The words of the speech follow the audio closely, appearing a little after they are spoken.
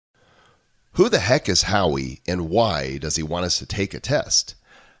Who the heck is Howie, and why does he want us to take a test?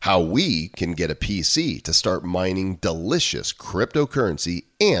 How we can get a PC to start mining delicious cryptocurrency,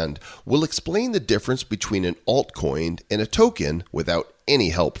 and we'll explain the difference between an altcoin and a token without any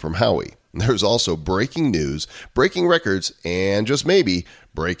help from Howie. There's also breaking news, breaking records, and just maybe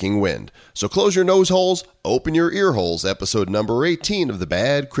breaking wind. So close your nose holes, open your ear holes. Episode number 18 of the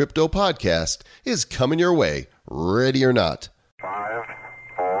Bad Crypto Podcast is coming your way, ready or not. 5,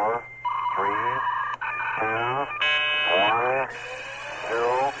 4, 3, 2, 1,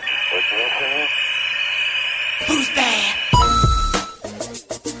 0, ignition. Who's bad?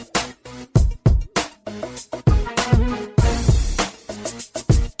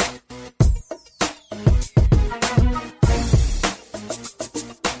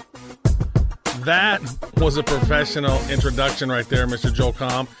 That was a professional introduction right there, Mr. Joel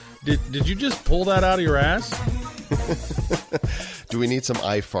Comm. Did you just pull that out of your ass? Do we need some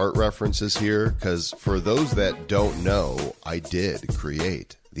I fart references here? Because for those that don't know, I did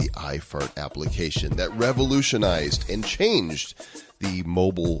create the I fart application that revolutionized and changed the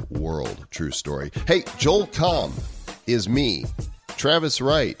mobile world. True story. Hey, Joel Comm is me. Travis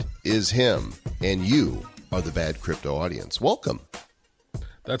Wright is him. And you are the Bad Crypto audience. Welcome.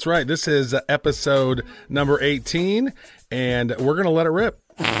 That's right. This is episode number 18, and we're going to let it rip.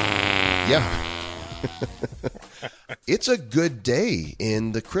 Yeah. It's a good day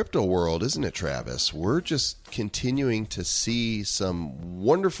in the crypto world, isn't it, Travis? We're just continuing to see some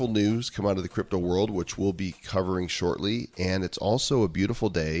wonderful news come out of the crypto world, which we'll be covering shortly. And it's also a beautiful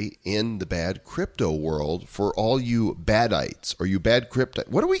day in the bad crypto world for all you badites or you bad crypto.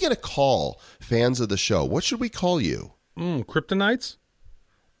 What are we going to call fans of the show? What should we call you? Kryptonites?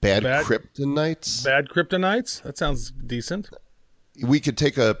 Bad kryptonites? Bad kryptonites? That sounds decent. We could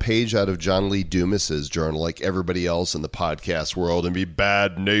take a page out of John Lee Dumas's journal like everybody else in the podcast world and be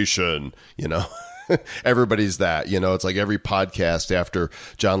Bad Nation, you know. Everybody's that, you know. It's like every podcast after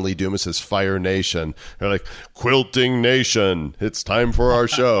John Lee Dumas's Fire Nation. They're like, Quilting Nation, it's time for our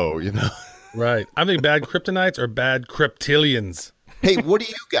show, you know. Right. I think bad kryptonites or bad cryptillions. Hey, what do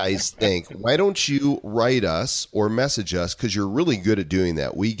you guys think? Why don't you write us or message us? Because you're really good at doing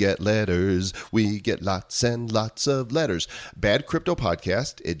that. We get letters. We get lots and lots of letters.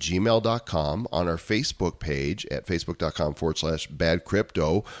 badcryptopodcast@gmail.com, on our Facebook page at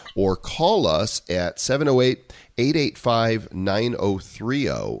facebook.com/badcrypto, or call us at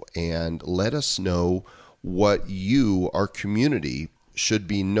 708-885-9030 and let us know what you, our community, should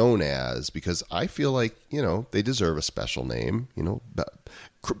be known as, because I feel like, you know, they deserve a special name, you know,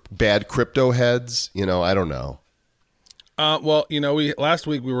 bad crypto heads, you know, I don't know. Well, you know, last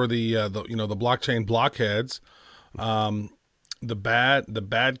week we were the blockchain blockheads, the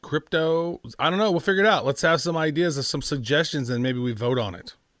bad crypto. I don't know. We'll figure it out. Let's have some ideas of some suggestions and maybe we vote on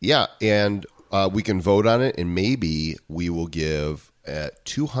it. Yeah. And we can vote on it, and maybe we will give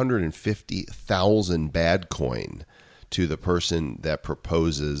 250,000 bad coin to the person that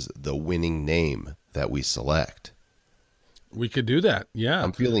proposes the winning name that we select. We could do that. Yeah.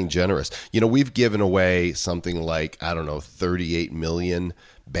 I'm feeling generous. You know, we've given away something like, 38 million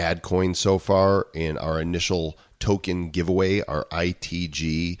bad coins so far in our initial token giveaway, our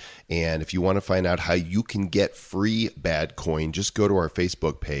ITG. And if you want to find out how you can get free bad coin, just go to our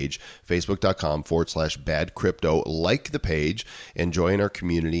Facebook page, facebook.com/bad crypto, like the page and join our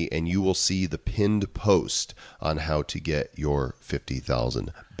community, and you will see the pinned post on how to get your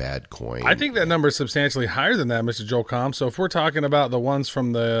 50,000 bad coin. I think that number is substantially higher than that, Mr. Joel Comm. So if we're talking about the ones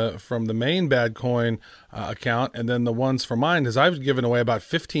from the main bad coin account, and then the ones from mine, because I've given away about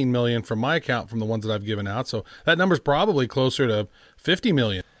 15 million from my account from the ones that I've given out. So that number's probably closer to 50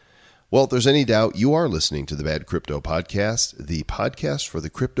 million. Well, if there's any doubt, you are listening to the Bad Crypto Podcast, the podcast for the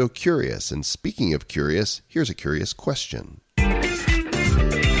crypto curious. And speaking of curious, here's a curious question.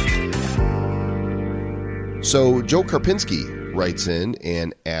 So Joe Karpinski writes in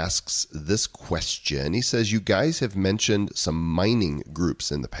and asks this question. He says, you guys have mentioned some mining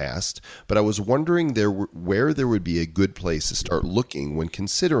groups in the past, but I was wondering where there would be a good place to start looking when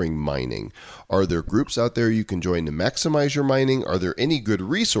considering mining. Are there groups out there you can join to maximize your mining? Are there any good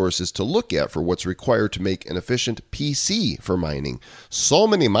resources to look at for what's required to make an efficient PC for mining? So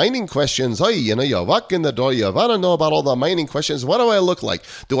many mining questions. Hey, you know, you walk in the door, you want to know about all the mining questions. What do I look like?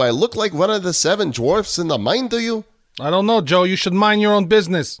 Do I look like one of the 7 dwarfs in the mine to you? I don't know, Joe. You should mind your own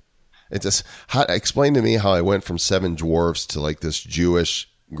business. It just explain to me how I went from 7 dwarfs to like this Jewish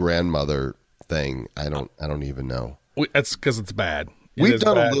grandmother thing. I don't even know. That's because it's bad. We've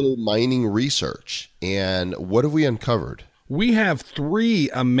done a little mining research, and what have we uncovered? We have 3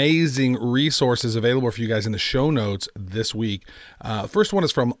 amazing resources available for you guys in the show notes this week. First one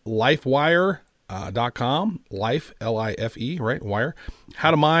is from lifewire.com, Life, L-I-F-E, right? Wire.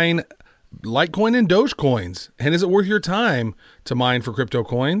 How to mine Litecoin and Dogecoins. And is it worth your time to mine for crypto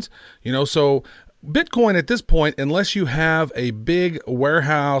coins? So Bitcoin at this point, unless you have a big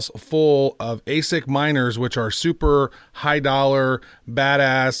warehouse full of ASIC miners, which are super high dollar,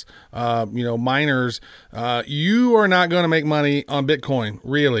 badass, miners, you are not going to make money on Bitcoin,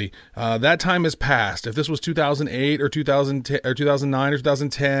 really. That time has passed. If this was 2008 or 2010 or 2009 or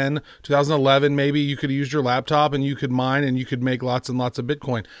 2010, 2011, maybe you could use your laptop and you could mine and you could make lots and lots of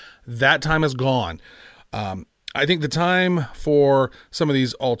Bitcoin. That time is gone. I think the time for some of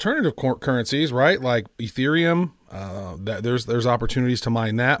these alternative currencies, right, like Ethereum, there's opportunities to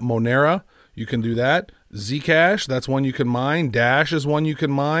mine that. Monero, you can do that. Zcash, that's one you can mine. Dash is one you can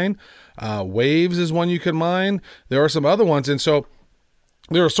mine. Waves is one you can mine. There are some other ones, and so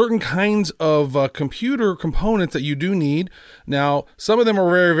there are certain kinds of computer components that you do need. Now, some of them are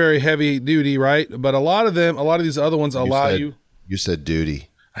very, very heavy duty, right? But a lot of these other ones allow you. You said duty.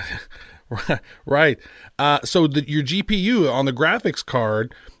 Right. So your GPU on the graphics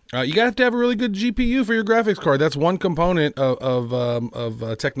card, you have to have a really good GPU for your graphics card. That's one component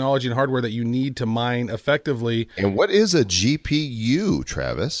of technology and hardware that you need to mine effectively. And what is a GPU,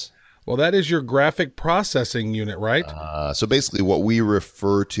 Travis? Well, that is your graphic processing unit, right? So basically what we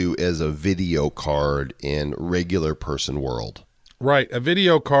refer to as a video card in regular person world. Right, a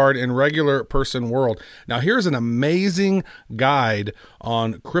video card in regular person world. Now, here's an amazing guide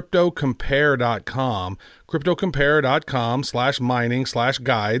on cryptocompare.com,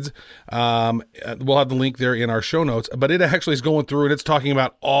 cryptocompare.com/mining/guides. We'll have the link there in our show notes, but it actually is going through and it's talking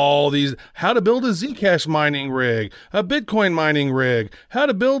about all these, how to build a Zcash mining rig, a Bitcoin mining rig, how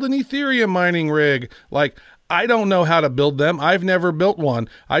to build an Ethereum mining rig. I don't know how to build them. I've never built one.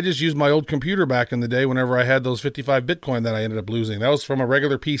 I just used my old computer back in the day whenever I had those 55 Bitcoin that I ended up losing. That was from a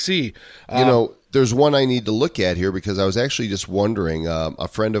regular PC. There's one I need to look at here because I was actually just wondering, a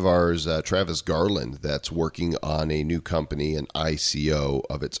friend of ours, Travis Garland, that's working on a new company, an ICO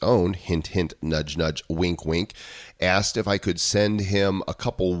of its own, hint, hint, nudge, nudge, wink, wink, asked if I could send him a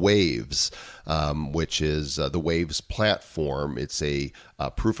couple Waves, which is the Waves platform. It's a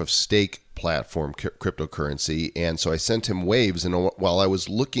proof of stake platform cryptocurrency. And so I sent him Waves. And while I was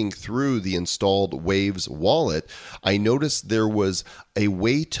looking through the installed Waves wallet, I noticed there was a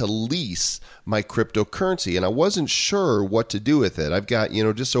way to lease my cryptocurrency. And I wasn't sure what to do with it. I've got,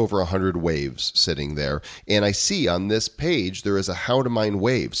 just over 100 Waves sitting there. And I see on this page, there is a how to mine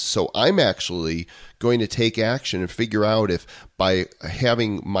Waves. So I'm actually going to take action and figure out if by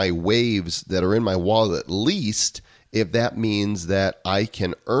having my Waves that are in my wallet leased, if that means that I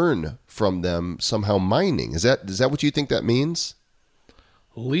can earn from them somehow mining. Is that what you think that means?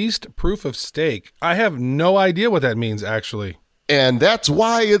 Leased proof of stake. I have no idea what that means, actually. And that's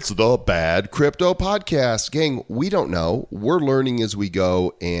why it's the Bad Crypto Podcast. Gang, we don't know. We're learning as we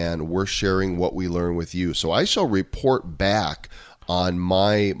go, and we're sharing what we learn with you. So I shall report back on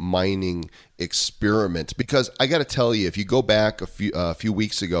my mining experiment, because I got to tell you, if you go back a few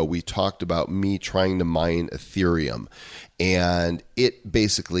weeks ago, we talked about me trying to mine Ethereum, and it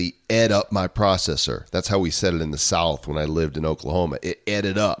basically ate up my processor. That's how we said it in the South when I lived in Oklahoma. It ate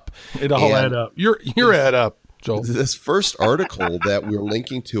it up. It all ate up. You're ate up, Joel. This first article that we're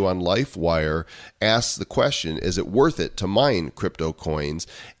linking to on LifeWire asks the question, is it worth it to mine crypto coins?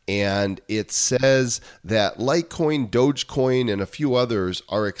 And it says that Litecoin, Dogecoin, and a few others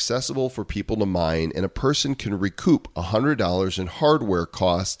are accessible for people to mine, and a person can recoup $100 in hardware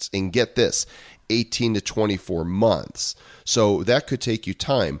costs in, get this, 18 to 24 months. So that could take you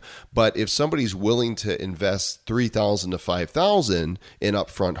time. But if somebody's willing to invest $3,000 to $5,000 in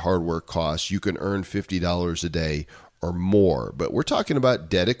upfront hardware costs, you can earn $50 a day or more. But we're talking about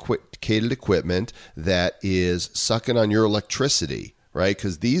dedicated equipment that is sucking on your electricity, right?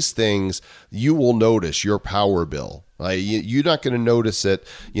 Because these things, you will notice your power bill. You're not going to notice it,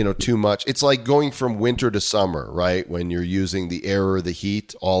 too much. It's like going from winter to summer, right? When you're using the air or the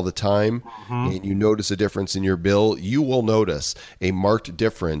heat all the time, and you notice a difference in your bill, you will notice a marked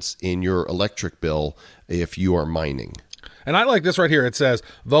difference in your electric bill if you are mining. And I like this right here. It says,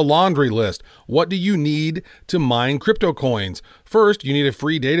 the laundry list. What do you need to mine crypto coins? First, you need a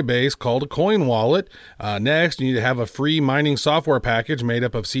free database called a coin wallet. Next, you need to have a free mining software package made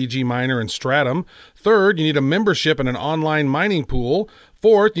up of CG Miner and Stratum. Third, you need a membership in an online mining pool.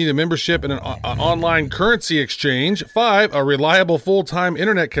 Fourth, you need a membership in an online currency exchange. 5, a reliable full-time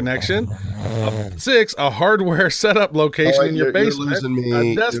internet connection. 6, a hardware setup location in your basement. You're losing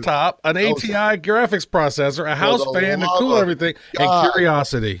me. A desktop, an ATI graphics processor, a house fan to cool everything, and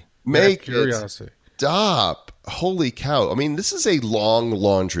curiosity. Make curiosity. Stop. Holy cow. I mean, this is a long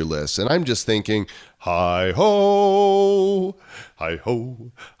laundry list, and I'm just thinking, hi-ho,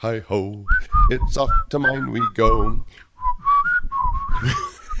 hi-ho, hi-ho, it's off to mine we go.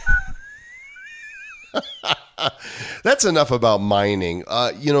 That's enough about mining.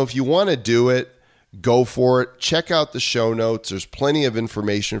 If you want to do it, go for it. Check out the show notes. There's plenty of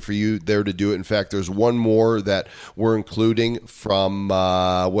information for you there to do it. In fact, there's one more that we're including from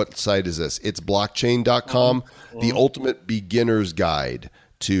what site is this? It's blockchain.com, the ultimate beginner's guide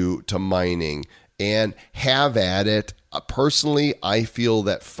to mining. And have at it. Personally, I feel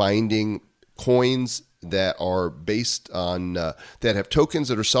that finding coins that are based on that have tokens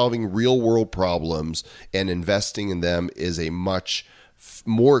that are solving real world problems and investing in them is a much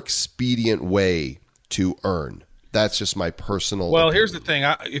more expedient way to earn. That's just my personal opinion. Here's the thing.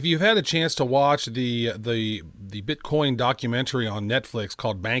 If you've had a chance to watch the Bitcoin documentary on Netflix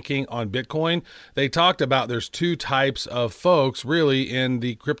called Banking on Bitcoin, they talked about there's 2 types of folks really in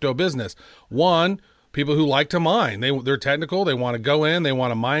the crypto business. One, people who like to mine. They're technical. They want to go in. They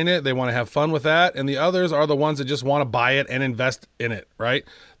want to mine it. They want to have fun with that. And the others are the ones that just want to buy it and invest in it, right?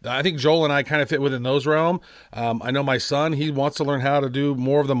 I think Joel and I kind of fit within those realm. I know my son, he wants to learn how to do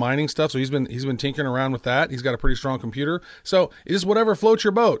more of the mining stuff. So he's been tinkering around with that. He's got a pretty strong computer. So it's just whatever floats your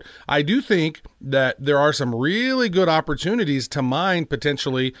boat. I do think that there are some really good opportunities to mine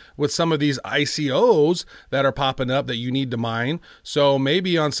potentially with some of these ICOs that are popping up that you need to mine. So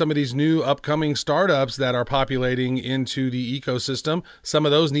maybe on some of these new upcoming startups that are populating into the ecosystem, some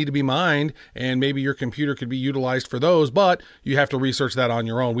of those need to be mined, and maybe your computer could be utilized for those, but you have to research that on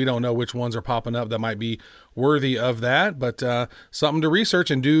your own. We don't know which ones are popping up that might be worthy of that, but something to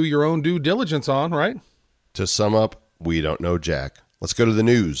research and do your own due diligence on, right? To sum up, we don't know jack. Let's go to the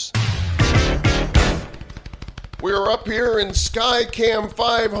news. We're up here in Skycam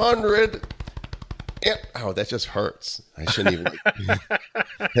 500. That just hurts. I shouldn't even.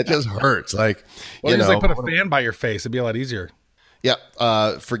 That just hurts. Like, just put a fan by your face. It'd be a lot easier. Yeah,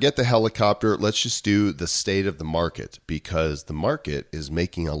 forget the helicopter. Let's just do the state of the market, because the market is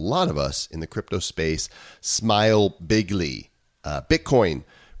making a lot of us in the crypto space smile bigly. Bitcoin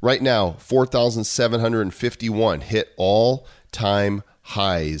right now, 4,751 hit all-time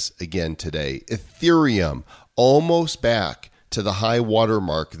highs again today. Ethereum almost back to the high water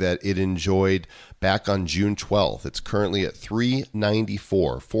mark that it enjoyed back on June 12th. It's currently at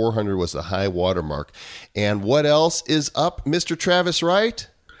 394. 400 was the high water mark. And what else is up, Mr. Travis Wright?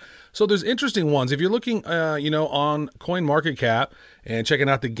 So there's interesting ones. If you're looking, on CoinMarketCap and checking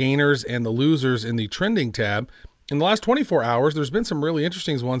out the gainers and the losers in the trending tab, in the last 24 hours, there's been some really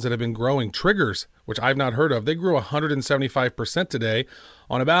interesting ones that have been growing. Triggers, which I've not heard of, they grew 175% today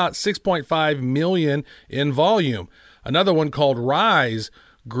on about 6.5 million in volume. Another one called Rise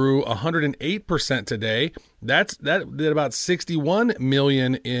grew 108% today. That did about 61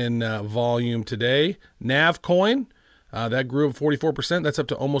 million in volume today. Navcoin, that grew 44%. That's up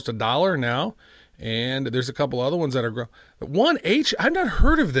to almost $1 now. And there's a couple other ones that are growing. I've not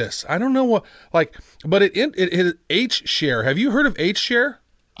heard of this. I don't know what, but it H share. Have you heard of H share?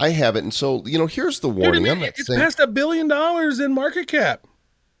 I haven't. And so, here's the warning. It's past $1 billion in market cap.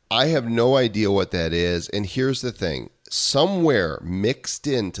 I have no idea what that is. And here's the thing. Somewhere mixed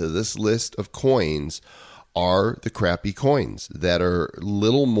into this list of coins are the crappy coins that are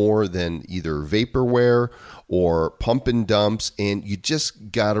little more than either vaporware or pump and dumps, and you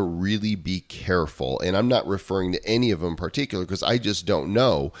just got to really be careful. And I'm not referring to any of them in particular because I just don't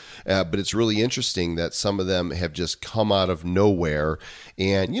know, but it's really interesting that some of them have just come out of nowhere.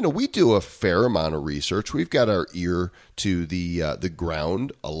 And, we do a fair amount of research. We've got our ear to the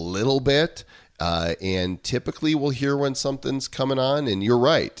ground a little bit. And typically we'll hear when something's coming on. And you're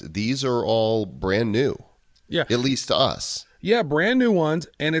right. These are all brand new. Yeah. At least to us. Yeah, brand new ones.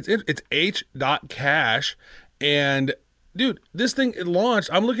 And it's H.cash. And, dude, this thing, it launched.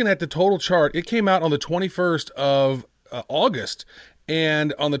 I'm looking at the total chart. It came out on the 21st of August.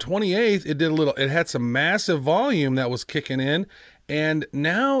 And on the 28th, it had some massive volume that was kicking in. And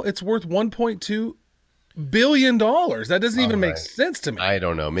now it's worth $1.2 billion. That doesn't even make sense to me. I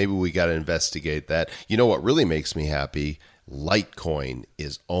don't know. Maybe we got to investigate that. You know what really makes me happy? Litecoin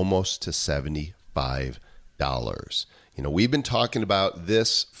is almost to $75. We've been talking about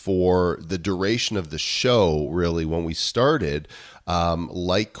this for the duration of the show, really, when we started.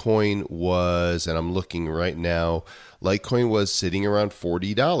 Litecoin was, and I'm looking right now, Litecoin was sitting around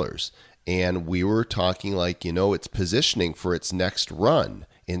 $40. And we were talking like, it's positioning for its next run.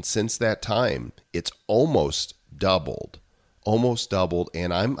 And since that time, it's almost doubled.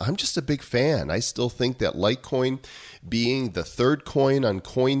 And I'm just a big fan. I still think that Litecoin, being the third coin on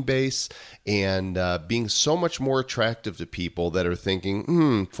Coinbase and being so much more attractive to people that are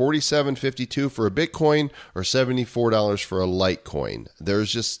thinking, $47.52 for a Bitcoin or $74 for a Litecoin.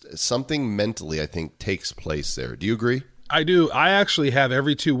 There's just something mentally, I think, takes place there. Do you agree? I do. I actually have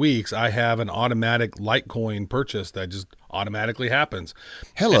every 2 weeks, I have an automatic Litecoin purchase that just automatically happens.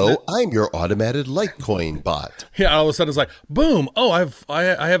 Hello, I'm your automated Litecoin bot. Yeah, all of a sudden it's like, boom! Oh, I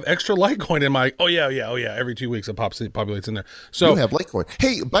have extra Litecoin in my. Oh yeah. Every 2 weeks it populates in there. So you have Litecoin.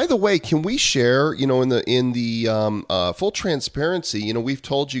 Hey, by the way, can we share? In the full transparency, we've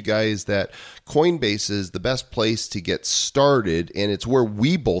told you guys that Coinbase is the best place to get started, and it's where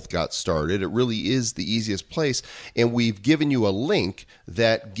we both got started. It really is the easiest place, and we've given you a link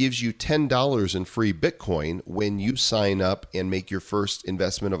that gives you $10 in free Bitcoin when you sign up and make your first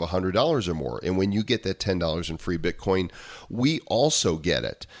investment of $100 or more. And when you get that $10 in free Bitcoin, we also get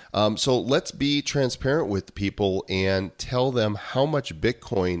it. So let's be transparent with people and tell them how much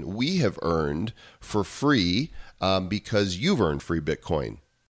Bitcoin we have earned for free because you've earned free Bitcoin.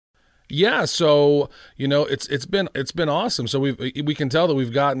 Yeah, so it's been awesome. So we can tell that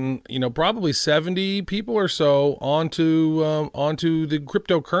we've gotten probably 70 people or so onto the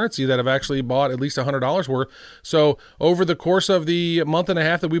cryptocurrency that have actually bought at least $100 worth. So over the course of the month and a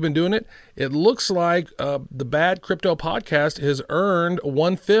half that we've been doing it, it looks like the Bad Crypto Podcast has earned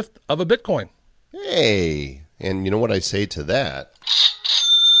 1/5 of a Bitcoin. Hey, and you know what I say to that?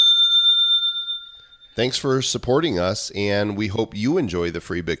 Thanks for supporting us, and we hope you enjoy the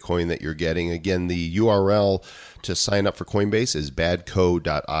free Bitcoin that you're getting. Again, the URL to sign up for Coinbase is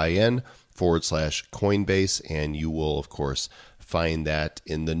badco.in/Coinbase, and you will, of course, find that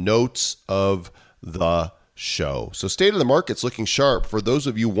in the notes of the show. So state of the market's looking sharp. For those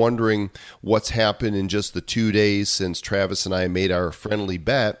of you wondering what's happened in just the 2 days since Travis and I made our friendly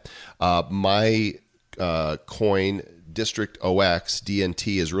bet, my coin District OX,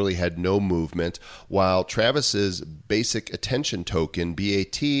 DNT, has really had no movement, while Travis's basic attention token,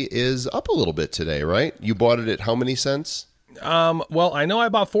 BAT, is up a little bit today, right? You bought it at how many cents? Well, I know I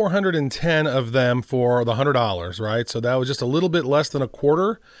bought 410 of them for the $100, right? So that was just a little bit less than a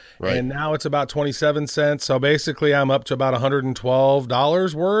quarter, right. And now it's about 27 cents. So basically I'm up to about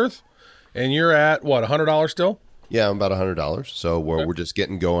 $112 worth, and you're at, what, $100 still? Yeah, I'm about $100. So we're just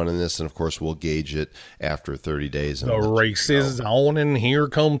getting going on this, and of course we'll gauge it after 30 days. The race is on, and here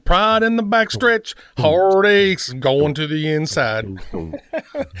comes pride in the backstretch. Heartaches going to the inside.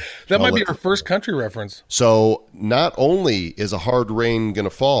 That might be our first country reference. So not only is a hard rain going to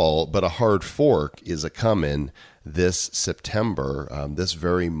fall, but a hard fork is a coming this September, this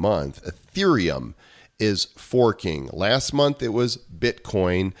very month. Ethereum is forking. Last month it was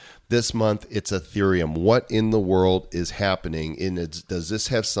Bitcoin. This month, it's Ethereum. What in the world is happening? Does this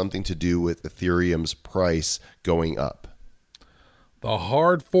have something to do with Ethereum's price going up? The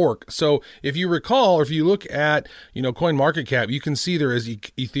hard fork. So if you recall, or if you look at CoinMarketCap, you can see there is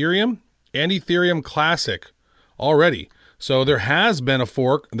Ethereum and Ethereum Classic already. So there has been a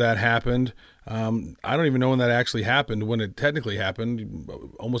fork that happened. I don't even know when that actually happened, when it technically happened,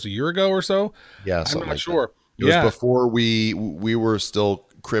 almost a year ago or so. Yeah, I'm not like sure. That. It was before we were still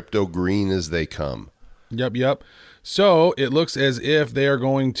crypto green as they come. Yep. So it looks as if they are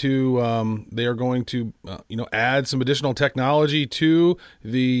going to add some additional technology to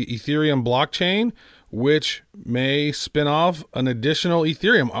the Ethereum blockchain, which may spin off an additional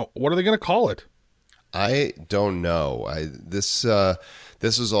Ethereum. What are they going to call it? I don't know. This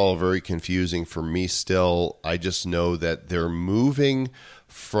is all very confusing for me still. I just know that they're moving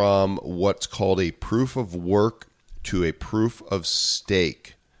from what's called a proof of work to a proof of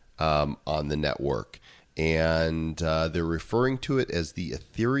stake on the network. And they're referring to it as the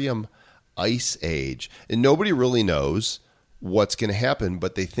Ethereum Ice Age. And nobody really knows what's going to happen,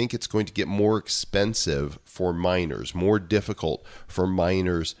 but they think it's going to get more expensive for miners, more difficult for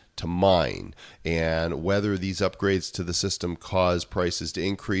miners to mine. And whether these upgrades to the system cause prices to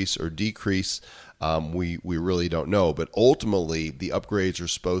increase or decrease, we really don't know. But ultimately, the upgrades are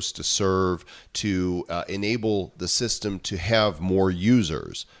supposed to serve to enable the system to have more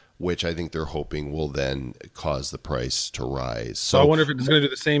users, which I think they're hoping will then cause the price to rise. So I wonder if it's going to do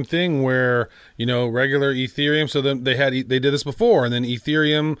the same thing where, regular Ethereum. So then they did this before, and then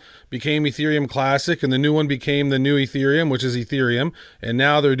Ethereum became Ethereum Classic, and the new one became the new Ethereum, which is Ethereum. And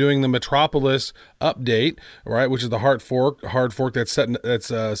now they're doing the Metropolis update, right, which is the hard fork that's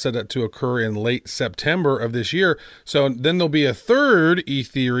set to occur in late September of this year. So then there'll be a third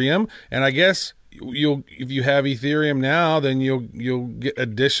Ethereum, and I guess if you have Ethereum now, then you'll get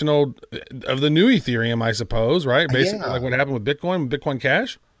additional of the new Ethereum, I suppose, right? Basically, like what happened with Bitcoin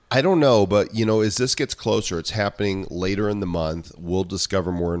Cash. I don't know, but as this gets closer, it's happening later in the month. We'll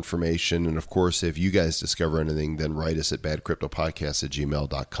discover more information, and of course, if you guys discover anything, then write us at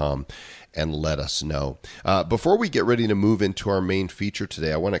badcryptopodcast@gmail.com and let us know. Before we get ready to move into our main feature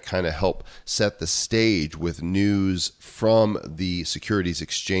today, I want to kind of help set the stage with news from the Securities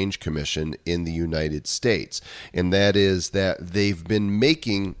Exchange Commission in the United States, and that is that they've been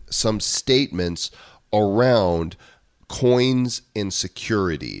making some statements around coins and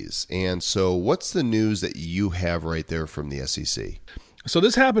securities. And so what's the news that you have right there from the SEC? So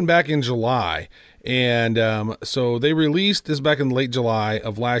this happened back in July, and so they released this back in late July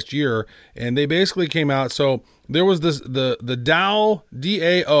of last year, and they basically came out. So there was this the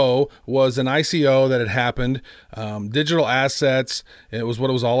DAO was an ICO that had happened, digital assets. It was what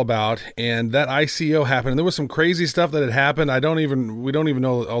it was all about, and that ICO happened. And there was some crazy stuff that had happened. We don't even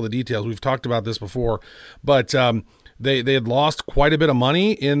know all the details. We've talked about this before, but They had lost quite a bit of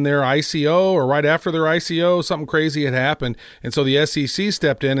money in their ICO, or right after their ICO, something crazy had happened. And so the SEC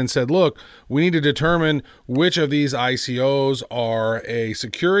stepped in and said, look, we need to determine which of these ICOs are a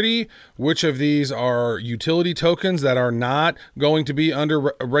security, which of these are utility tokens that are not going to be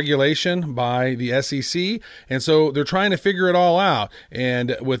under regulation by the SEC. And so they're trying to figure it all out.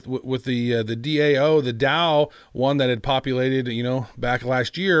 And with the DAO, the DAO one that had populated, back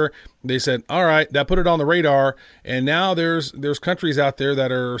last year, they said, all right, that put it on the radar. And now there's countries out there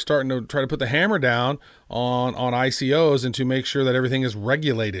that are starting to try to put the hammer down on ICOs and to make sure that everything is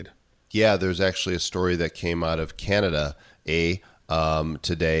regulated. Yeah, there's actually a story that came out of Canada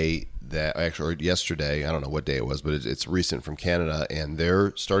today, that actually, or yesterday, I don't know what day it was, but it's recent, from Canada, and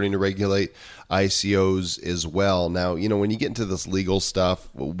they're starting to regulate ICOs as well. Now, when you get into this legal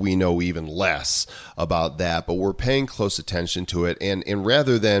stuff, we know even less about that, but we're paying close attention to it. And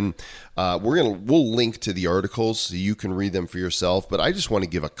rather than we'll link to the articles so you can read them for yourself, but I just want to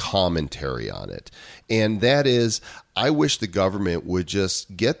give a commentary on it. And that is, I wish the government would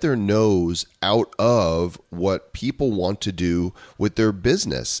just get their nose out of what people want to do with their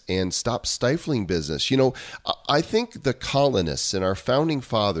business and stop stifling business. I think the colonists and our founding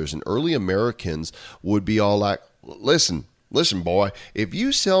fathers and early Americans would be all like, listen, boy, if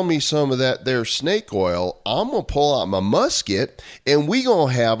you sell me some of that there snake oil, I'm going to pull out my musket and we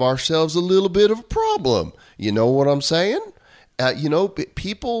going to have ourselves a little bit of a problem. You know what I'm saying?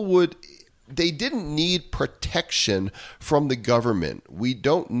 People would... They didn't need protection from the government. We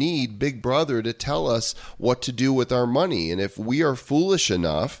don't need Big Brother to tell us what to do with our money. And if we are foolish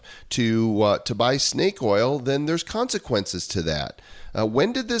enough to buy snake oil, then there's consequences to that.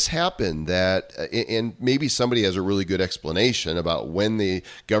 When did this happen? And maybe somebody has a really good explanation about when the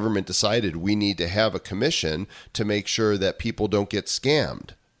government decided we need to have a commission to make sure that people don't get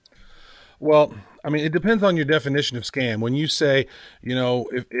scammed. Well, I mean, it depends on your definition of scam. When you say,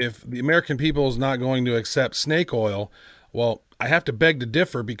 if the American people is not going to accept snake oil, well, I have to beg to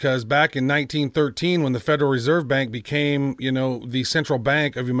differ, because back in 1913, when the Federal Reserve Bank became, the central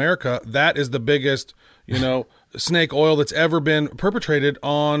bank of America, that is the biggest, snake oil that's ever been perpetrated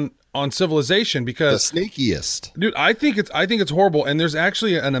on civilization, because the snakiest. Dude, I think it's horrible. And there's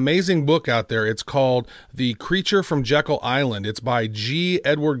actually an amazing book out there. It's called The Creature from Jekyll Island. It's by G.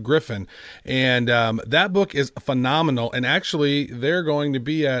 Edward Griffin. And that book is phenomenal. And actually, he's going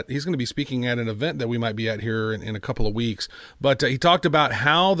to be speaking at an event that we might be at here in a couple of weeks. But he talked about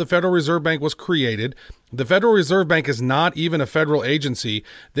how the Federal Reserve Bank was created. The Federal Reserve Bank is not even a federal agency.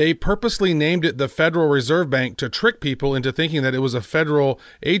 They purposely named it the Federal Reserve Bank to trick people into thinking that it was a federal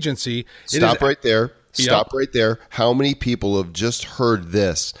agency. Stop right there. Stop right there. How many people have just heard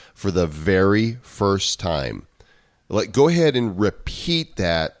this for the very first time? Go ahead and repeat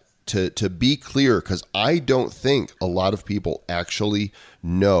that to be clear, because I don't think a lot of people actually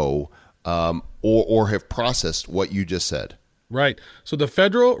know or have processed what you just said. Right. So the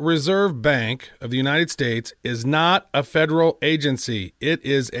Federal Reserve Bank of the United States is not a federal agency. It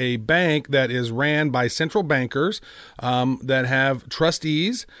is a bank that is ran by central bankers that have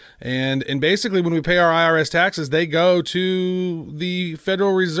trustees. And basically, when we pay our IRS taxes, they go to the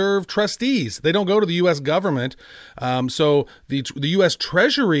Federal Reserve trustees. They don't go to the U.S. government. So the U.S.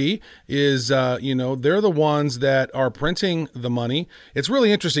 Treasury is, they're the ones that are printing the money. It's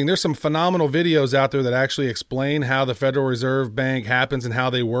really interesting. There's some phenomenal videos out there that actually explain how the Federal Reserve Bank happens and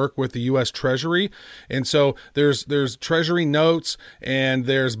how they work with the U.S. Treasury. And so there's Treasury notes and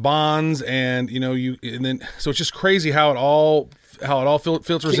there's bonds, and so it's just crazy how it all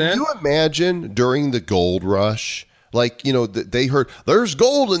filters in. Can you imagine during the gold rush? Like, they heard there's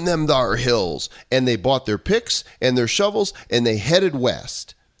gold in them thar hills, and they bought their picks and their shovels and they headed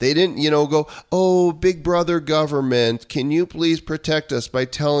west. They didn't, go, oh, big brother government, can you please protect us by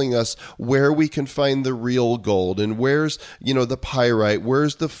telling us where we can find the real gold and where's, the pyrite,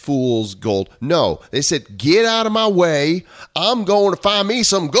 where's the fool's gold? No, they said, get out of my way. I'm going to find me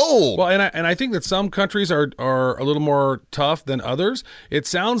some gold. Well, and I think that some countries are a little more tough than others. It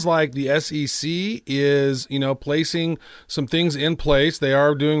sounds like the SEC is, placing some things in place. They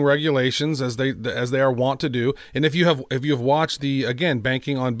are doing regulations as they are wont to do. And if you have watched the, again,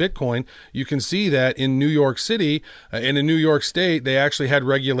 banking on Bitcoin, you can see that in New York City and in New York State, they actually had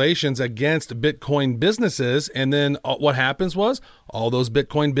regulations against Bitcoin businesses. And then what happens was all those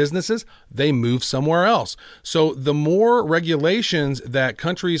Bitcoin businesses, they move somewhere else. So the more regulations that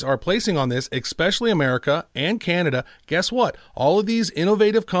countries are placing on this, especially America and Canada, guess what? All of these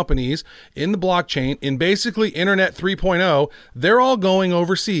innovative companies in the blockchain, in basically Internet 3.0, they're all going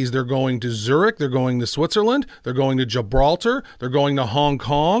overseas. They're going to Zurich, they're going to Switzerland, they're going to Gibraltar, they're going to Hong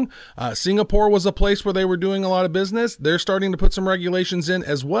Kong. Singapore was a place where they were doing a lot of business. They're starting to put some regulations in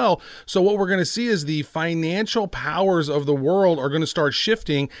as well. So what we're going to see is the financial powers of the world are going to start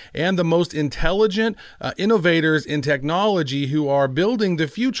shifting, and the most intelligent innovators in technology who are building the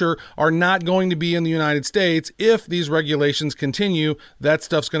future are not going to be in the United States. If these regulations continue, that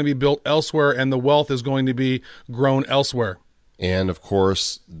stuff's going to be built elsewhere, and the wealth is going to be grown elsewhere. And of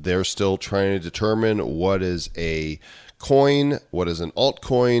course, they're still trying to determine what is a coin, what is an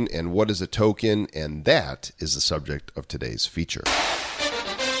altcoin, and what is a token, and that is the subject of today's feature.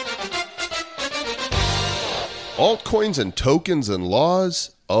 Altcoins and tokens and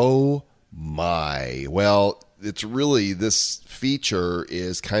laws? Oh my. Well, it's really, this feature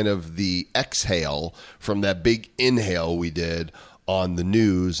is kind of the exhale from that big inhale we did on the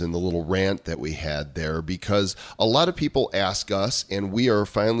news and the little rant that we had there, because a lot of people ask us, and we are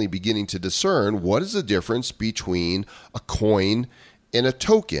finally beginning to discern what is the difference between a coin and a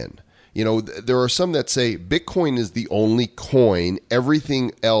token. There are some that say Bitcoin is the only coin,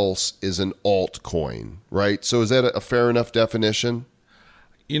 everything else is an altcoin, right? So is that a fair enough definition?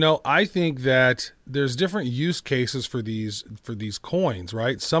 I think that there's different use cases for these coins,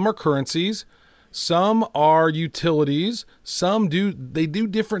 right? Some are currencies. Some are utilities. Some do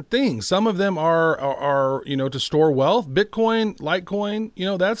different things. Some of them are to store wealth. Bitcoin,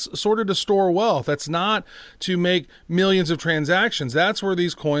 Litecoin, that's sort of to store wealth. That's not to make millions of transactions. That's where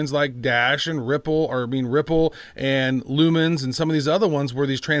these coins like Dash and Ripple and Lumens and some of these other ones where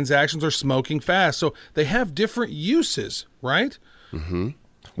these transactions are smoking fast. So they have different uses, right? Mm-hmm.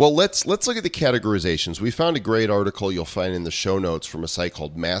 Well, let's look at the categorizations. We found a great article you'll find in the show notes from a site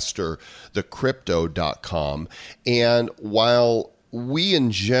called masterthecrypto.com. And while we in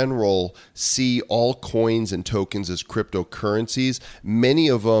general see all coins and tokens as cryptocurrencies, many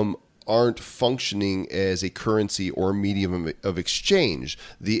of them aren't functioning as a currency or medium of exchange.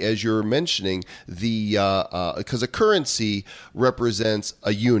 As you're mentioning, because a currency represents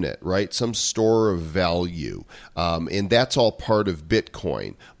a unit, right? Some store of value, and that's all part of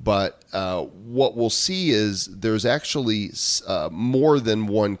Bitcoin. But what we'll see is there's actually more than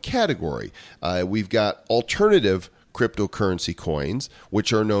one category. We've got alternative cryptocurrency coins,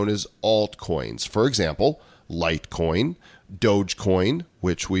 which are known as altcoins. For example, Litecoin, Dogecoin,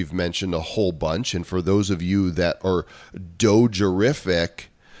 which we've mentioned a whole bunch. And for those of you that are Dogerific,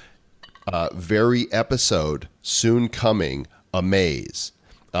 very episode soon coming, Amaze.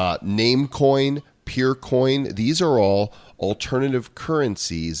 Namecoin, Peercoin, these are all alternative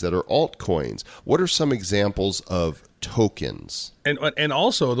currencies that are altcoins. What are some examples of tokens? And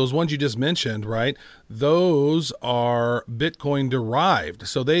also those ones you just mentioned, right? Those are Bitcoin derived.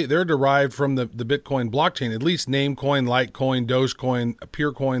 So they're derived from the Bitcoin blockchain, at least Namecoin, Litecoin, Dogecoin,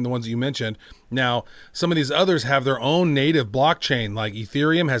 Purecoin, the ones that you mentioned. Now, some of these others have their own native blockchain, like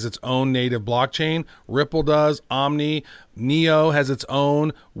Ethereum has its own native blockchain, Ripple does, Omni, Neo has its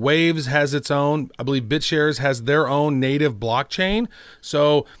own, Waves has its own, I believe BitShares has their own native blockchain.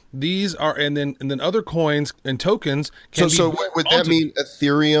 So these are, and then other coins and tokens can be. So would that mean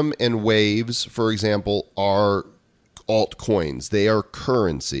Ethereum and Waves, for example, are altcoins? They are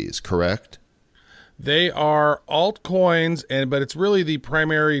currencies, correct? They are altcoins, but it's really the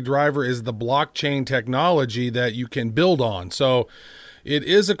primary driver is the blockchain technology that you can build on. So it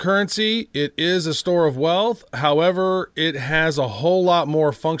is a currency. It is a store of wealth. However, it has a whole lot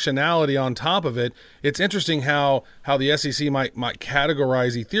more functionality on top of it. It's interesting how the SEC might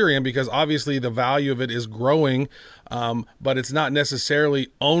categorize Ethereum, because obviously the value of it is growing, but it's not necessarily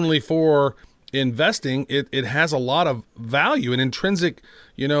only for investing. It has a lot of value and intrinsic,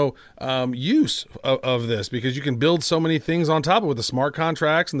 use of this, because you can build so many things on top of it with the smart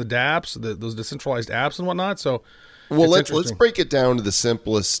contracts and the dApps, those decentralized apps and whatnot. So, well, let's break it down to the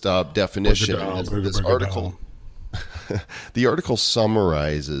simplest definition. This article, the article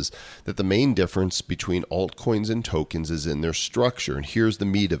summarizes that the main difference between altcoins and tokens is in their structure, and here's the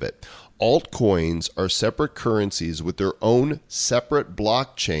meat of it. Altcoins are separate currencies with their own separate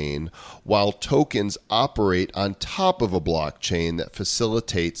blockchain, while tokens operate on top of a blockchain that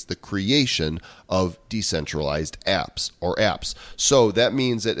facilitates the creation of decentralized apps. So that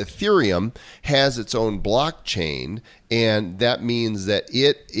means that Ethereum has its own blockchain, and that means that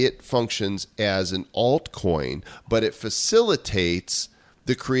it functions as an altcoin, but it facilitates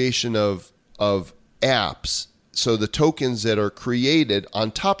the creation of apps. So the tokens that are created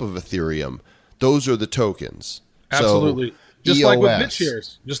on top of Ethereum, those are the tokens. Absolutely. So just EOS. like with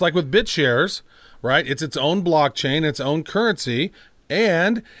BitShares. Just like with BitShares, right? It's its own blockchain, its own currency,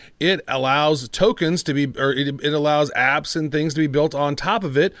 and it allows tokens to be, or it allows apps and things to be built on top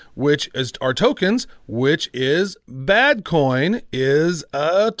of it, which are tokens, which is Badcoin is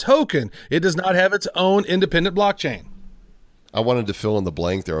a token. It does not have its own independent blockchain. I wanted to fill in the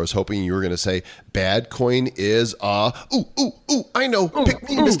blank there. I was hoping you were going to say Badcoin is I know. Pick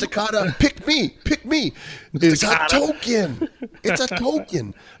me, Mr. Kata. Pick me. It's a token. It's a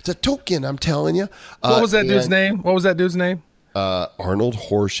token. It's a token, I'm telling you. What was that dude's name? Arnold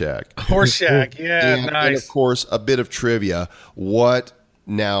Horshack. Horshack, yeah, nice. And of course, a bit of trivia. What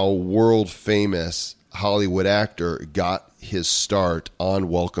now world famous Hollywood actor got his start on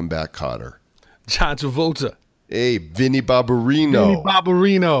Welcome Back, Kotter? John Travolta. Hey, Vinny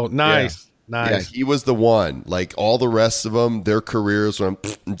Barbarino. Nice. Yeah. Nice. Yeah, he was the one. Like all the rest of them, their careers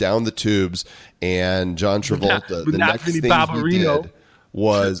went down the tubes. And John Travolta, the next thing he did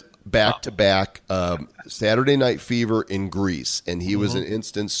was back-to-back Saturday Night Fever in Greece, and he was an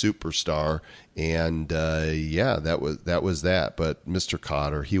instant superstar. And that was that. But Mr.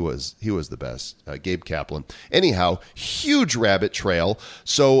 Kotter, he was the best. Gabe Kaplan. Anyhow, huge rabbit trail.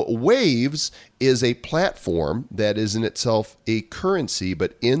 So Waves is a platform that is in itself a currency,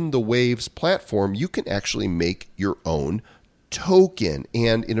 but in the Waves platform, you can actually make your own token.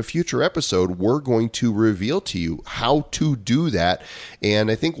 And in a future episode, we're going to reveal to you how to do that.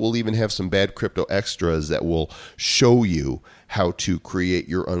 And I think we'll even have some bad crypto extras that will show you how to create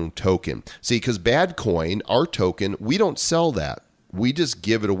your own token. See, because Badcoin, our token, we don't sell that. We just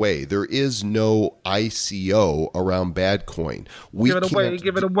give it away. There is no ICO around Badcoin.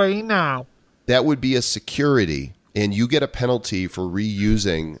 Give it away now. That would be a security. And you get a penalty for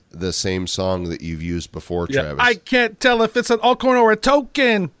reusing the same song that you've used before, Travis. I can't tell if it's an altcoin or a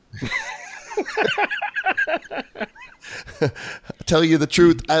token. Tell you the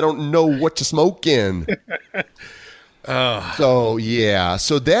truth, I don't know what to smoke in. So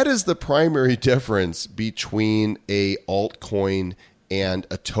that is the primary difference between a altcoin and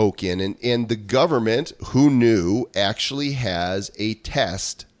a token. And the government, who knew, actually has a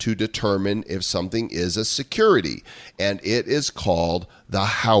test to determine if something is a security, and it is called the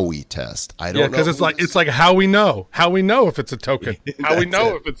Howey test. I don't know, because it's like how we know if it's a token, how we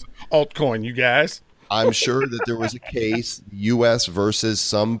know if it's altcoin. You guys. I'm sure that there was a case, U.S. versus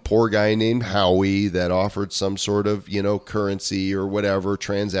some poor guy named Howie, that offered some sort of, currency or whatever,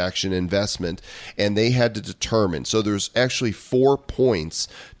 transaction investment, and they had to determine. So there's actually 4 points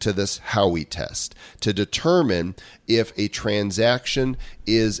to this Howie test to determine if a transaction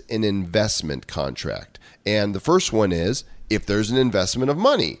is an investment contract. And the first one is if there's an investment of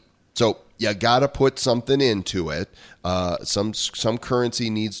money. So you got to put something into it. Some currency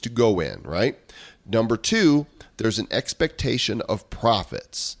needs to go in, right? Number 2, there's an expectation of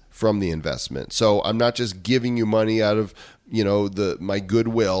profits from the investment. So I'm not just giving you money out of, my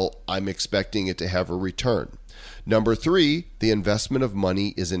goodwill. I'm expecting it to have a return. Number 3, the investment of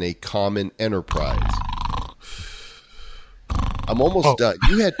money is in a common enterprise. I'm almost done.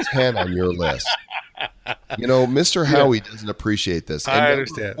 You had 10 on your list. Mr. Howie doesn't appreciate this. And I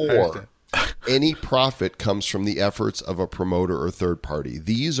understand. Any profit comes from the efforts of a promoter or third party.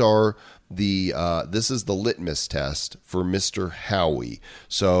 These are this is the litmus test for Mr. Howie.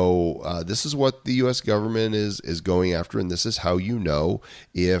 So this is what the U.S. government is going after, and this is how you know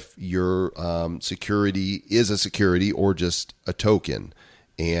if your security is a security or just a token.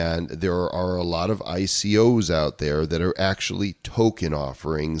 And there are a lot of ICOs out there that are actually token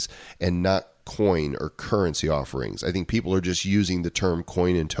offerings and not coin or currency offerings. I think people are just using the term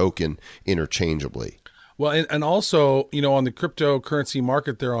coin and token interchangeably. Well, and also, on the cryptocurrency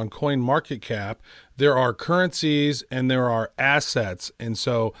market there on CoinMarketCap, there are currencies and there are assets. And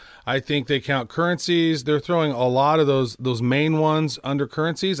so I think they count currencies. They're throwing a lot of those main ones under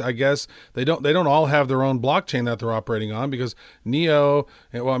currencies. I guess they don't all have their own blockchain that they're operating on, because Neo,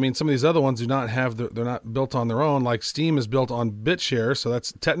 some of these other ones do not have they're not built on their own. Like Steam is built on BitShare, so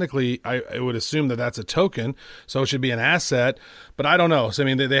that's technically, I would assume that's a token, so it should be an asset. But I don't know. So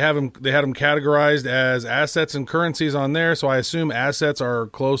they had them categorized as assets and currencies on there. So I assume assets are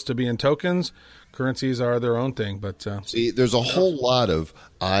close to being tokens. Currencies are their own thing, but see, there's a whole lot of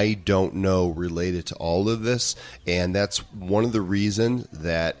I don't know related to all of this, and that's one of the reasons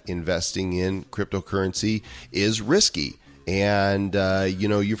that investing in cryptocurrency is risky. And,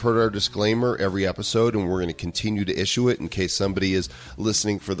 you've heard our disclaimer every episode, and we're going to continue to issue it in case somebody is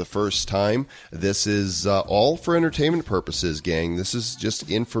listening for the first time. This is all for entertainment purposes, gang. This is just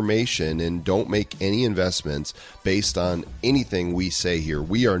information, and don't make any investments based on anything we say here.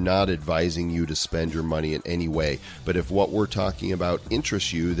 We are not advising you to spend your money in any way, but if what we're talking about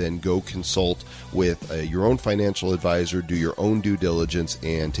interests you, then go consult with your own financial advisor, do your own due diligence,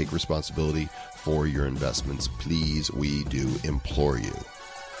 and take responsibility for your investments. Please, we do implore you.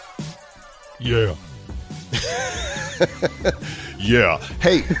 Yeah. Yeah.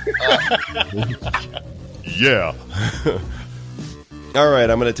 Hey. Yeah. All right,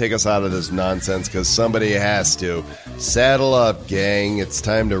 I'm going to take us out of this nonsense because somebody has to. Saddle up, gang. It's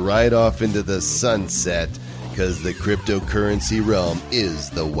time to ride off into the sunset because the cryptocurrency realm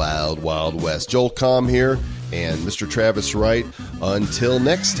is the wild, wild west. Joel Comm here and Mr. Travis Wright. Until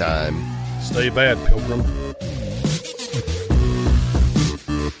next time, stay bad, Pilgrim.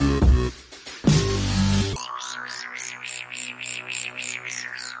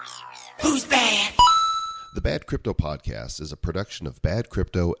 Who's bad? The Bad Crypto Podcast is a production of Bad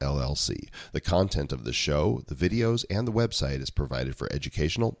Crypto LLC. The content of the show, the videos, and the website is provided for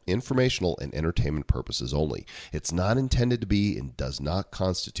educational, informational, and entertainment purposes only. It's not intended to be and does not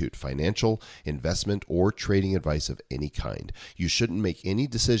constitute financial, investment, or trading advice of any kind. You shouldn't make any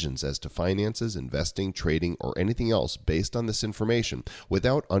decisions as to finances, investing, trading, or anything else based on this information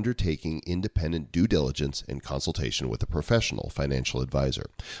without undertaking independent due diligence and consultation with a professional financial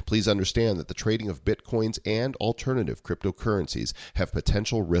advisor. Please understand that the trading of Bitcoins and alternative cryptocurrencies have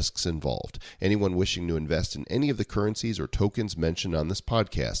potential risks involved. Anyone wishing to invest in any of the currencies or tokens mentioned on this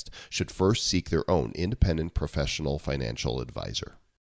podcast should first seek their own independent professional financial advisor.